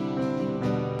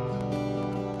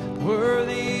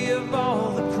 Worthy of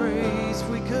all the praise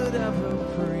we could ever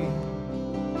bring.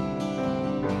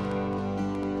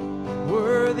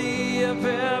 Worthy of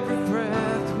every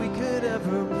breath we could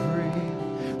ever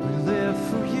breathe. We live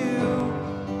for you.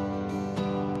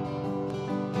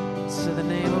 To the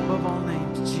name above all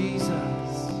names,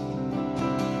 Jesus.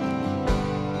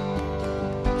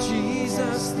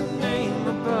 Jesus, the name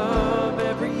above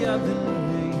every other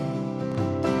name.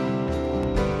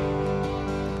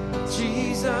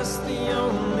 Jesus, the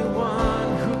only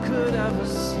one who could ever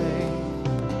save.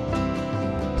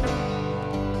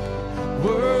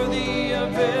 Worthy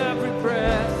of every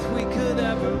breath we could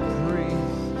ever breathe.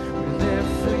 We live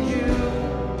for you.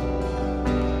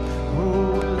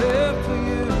 Oh, we live for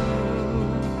you.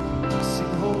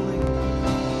 Sing holy.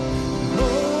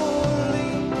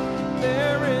 Holy,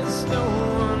 there is no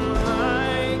one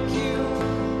like you.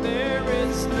 There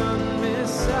is none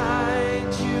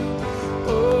beside you.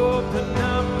 Open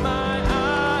up my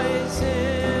eyes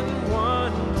in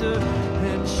wonder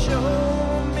and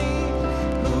show me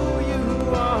who you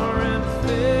are and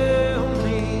fill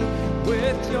me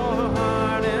with your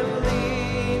heart and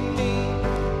lead me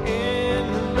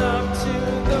in love to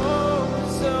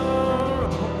those who are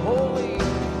holy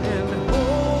and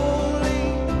holy.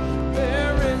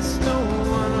 There is no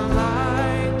one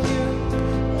like you.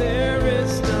 There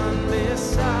is none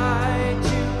beside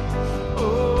you.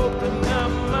 Open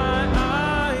up my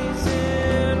eyes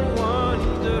in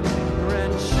wonder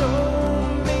and show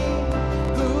me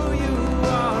who you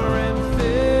are and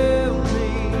fill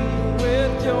me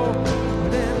with your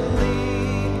word and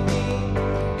lead me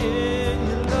in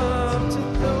your love to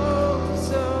those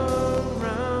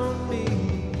around me.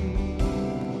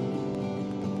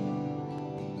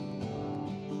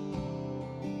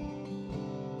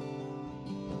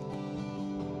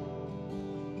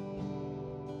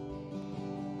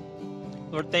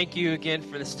 Lord, thank you again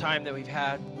for this time that we've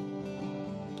had.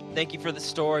 Thank you for the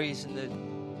stories and the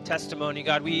testimony.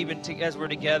 God, we even, as we're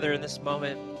together in this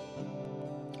moment,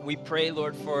 we pray,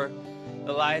 Lord, for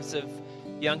the lives of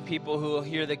young people who will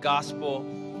hear the gospel,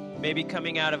 maybe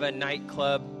coming out of a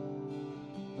nightclub,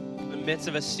 in the midst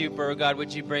of a stupor. God,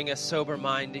 would you bring a sober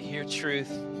mind to hear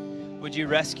truth? Would you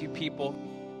rescue people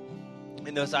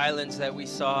in those islands that we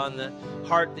saw, and the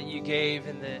heart that you gave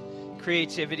and the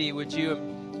creativity? Would you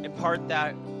impart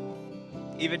that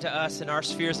even to us in our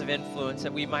spheres of influence,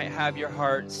 that we might have your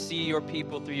heart, see your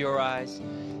people through your eyes.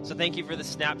 So thank you for the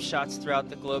snapshots throughout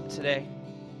the globe today.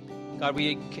 God,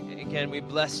 we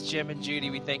bless Jim and Judy.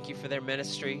 We thank you for their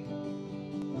ministry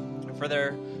and for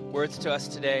their words to us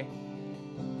today.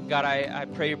 God, I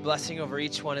pray your blessing over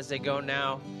each one as they go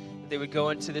now. That they would go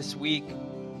into this week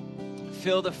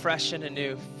filled afresh and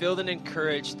anew, filled and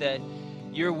encouraged that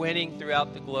you're winning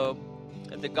throughout the globe,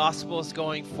 that the gospel is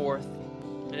going forth.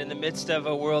 And in the midst of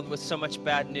a world with so much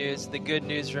bad news, the good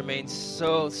news remains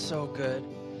so, so good.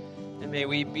 And may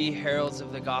we be heralds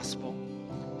of the gospel,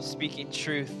 speaking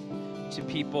truth to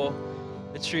people,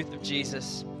 the truth of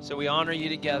Jesus. So we honor you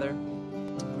together.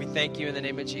 We thank you in the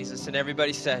name of Jesus. And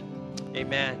everybody said,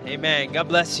 amen. Amen. God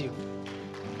bless you.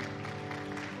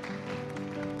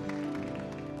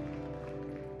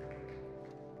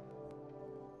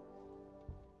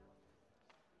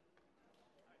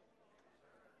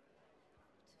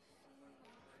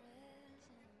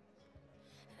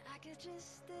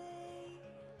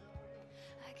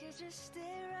 Just stay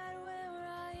right where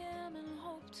I am and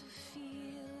hope to feel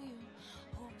you,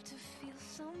 hope to feel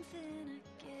something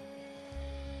again.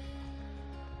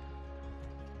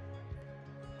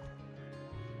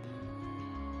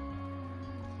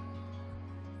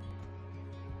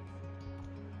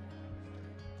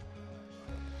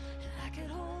 I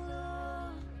could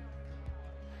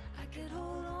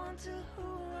hold on to who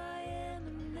I am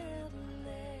and never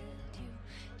let you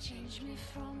change me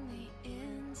from the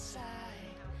inside.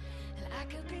 I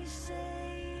could be safe,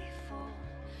 oh,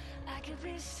 I could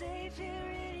be safe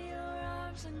here in your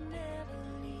arms and never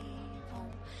leave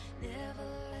home, never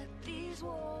let these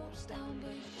walls down.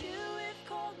 But you have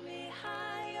called me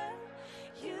higher,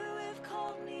 you have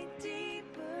called me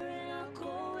deeper, and I'll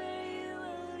go where you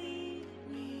will lead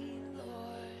me,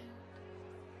 Lord.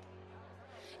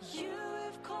 You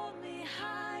have called me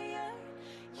higher,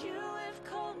 you have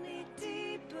called me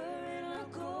deeper, and I'll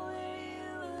go where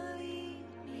you will lead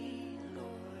me,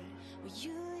 Lord.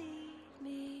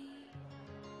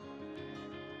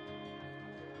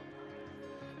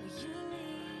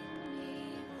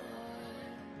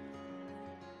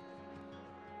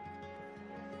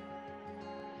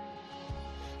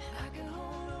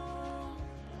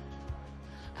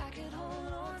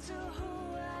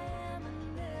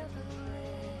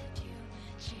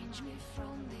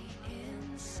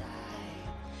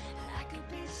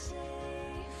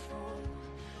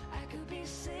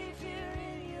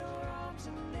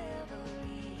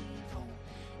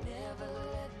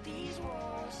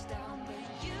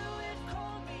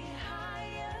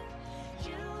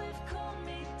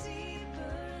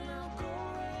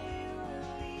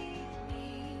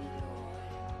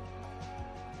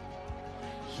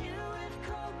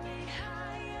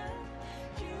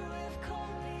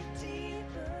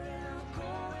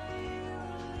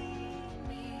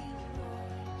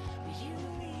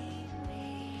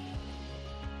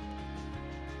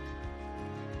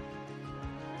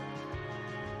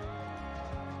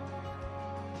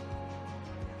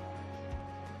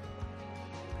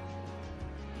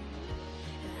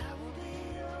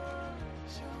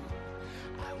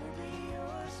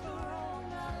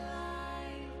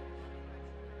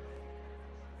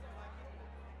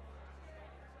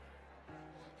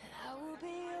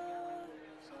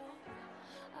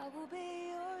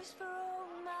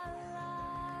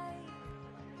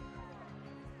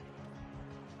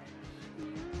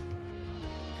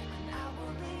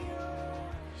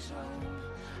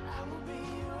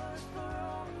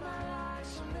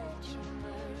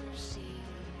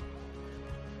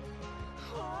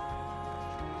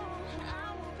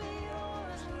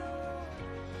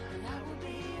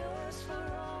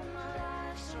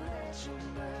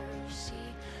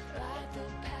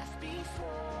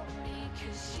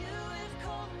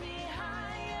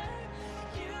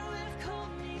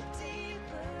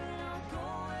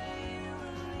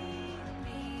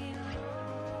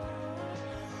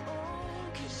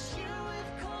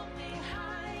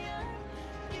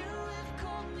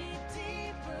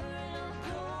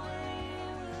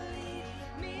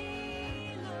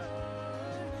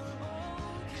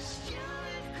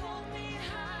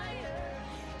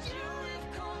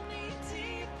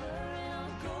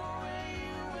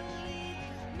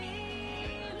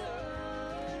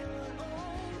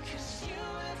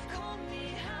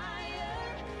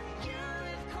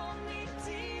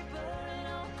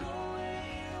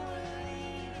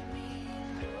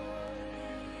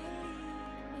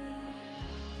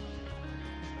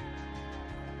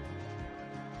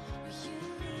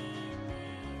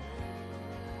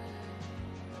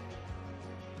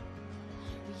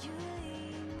 You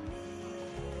lead me.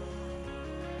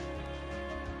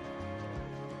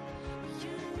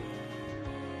 You lead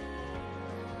me.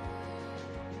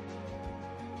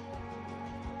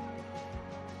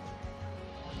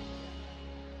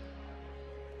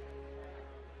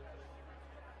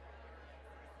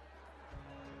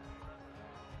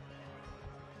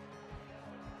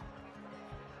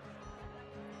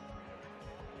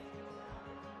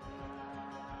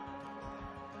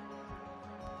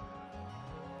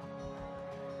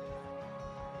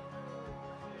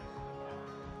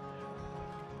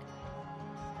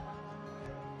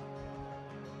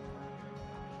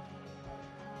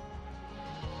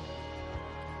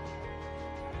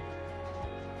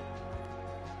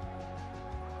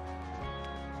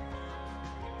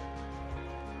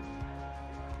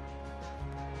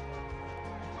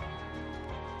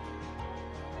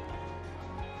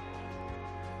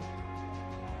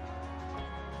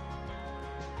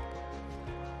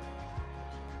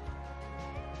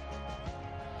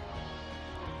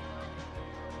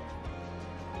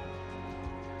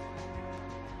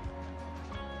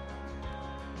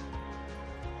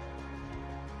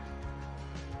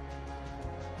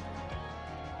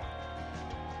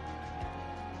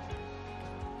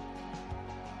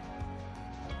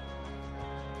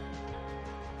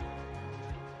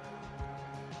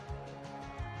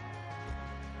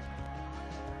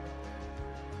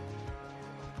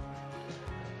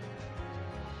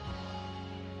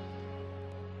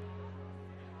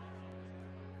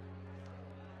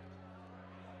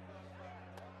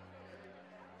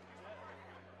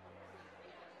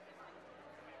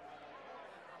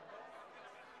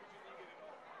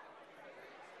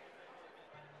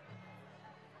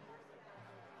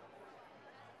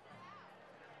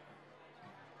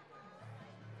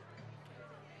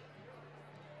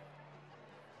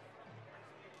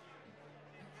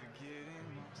 Forgetting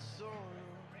my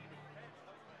sorrow,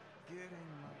 getting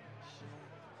my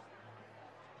shame.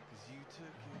 'Cause you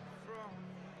took it from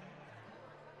me,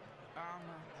 I'm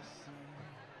not the same.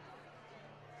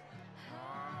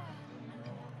 I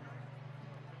know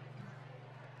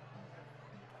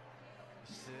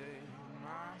you saved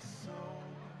my soul.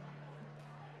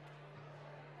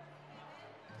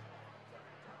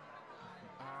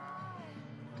 I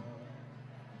know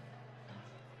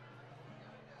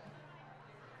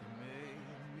you made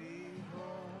me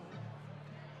whole.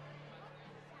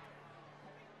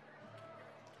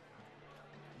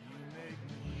 You make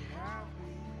me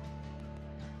happy.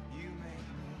 You make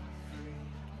me free.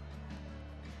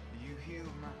 You heal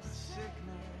my sickness.